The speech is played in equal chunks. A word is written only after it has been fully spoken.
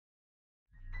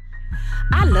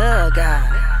I love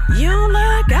God. You don't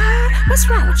love God? What's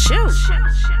wrong with you?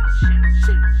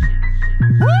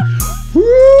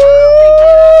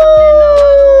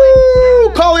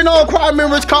 Calling all choir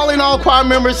members, calling all choir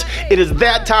members. It is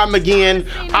that time again,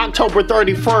 October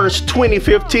 31st,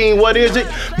 2015. What is it?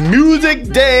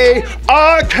 Music Day.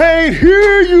 I can't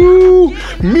hear you.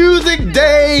 Music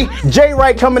Day. Jay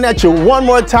Wright coming at you one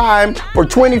more time for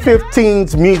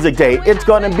 2015's Music Day. It's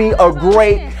going to be a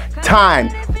great time.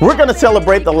 We're going to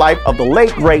celebrate the life of the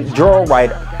late, great Gerald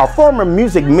Wright, our former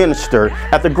music minister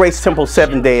at the Grace Temple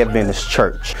Seventh-day Adventist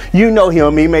Church. You know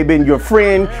him. He may have been your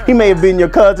friend. He may have been your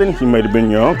cousin. He may have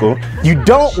been your uncle. You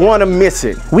don't want to miss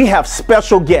it. We have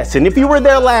special guests. And if you were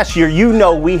there last year, you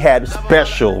know we had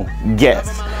special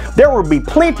guests. There will be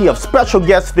plenty of special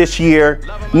guests this year,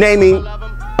 naming,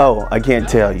 oh, I can't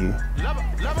tell you.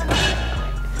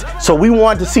 So we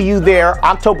want to see you there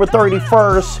October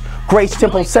 31st. Grace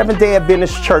Temple Seventh-day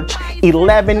Adventist Church,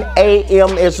 11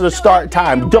 a.m. is the start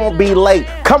time. Don't be late.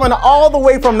 Coming all the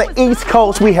way from the East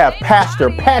Coast, we have Pastor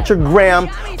Patrick Graham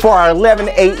for our 11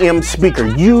 a.m. speaker.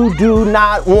 You do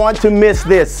not want to miss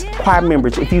this. Choir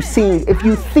members, if you sing, if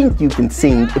you think you can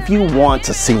sing, if you want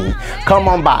to sing, come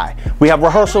on by. We have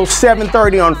rehearsals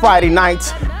 7:30 on Friday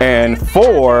nights and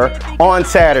 4 on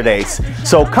Saturdays.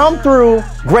 So come through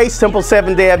Grace Temple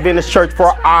Seventh-day Adventist Church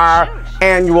for our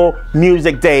annual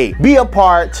Music Day. Be a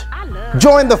part,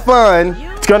 join the fun.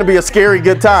 It's gonna be a scary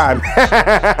good time.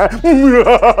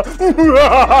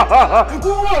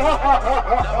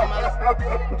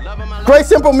 Grace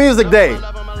Temple Music Day.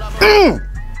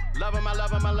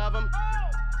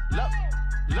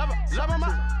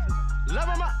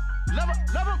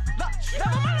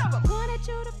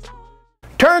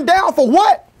 Turned down for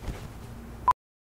what?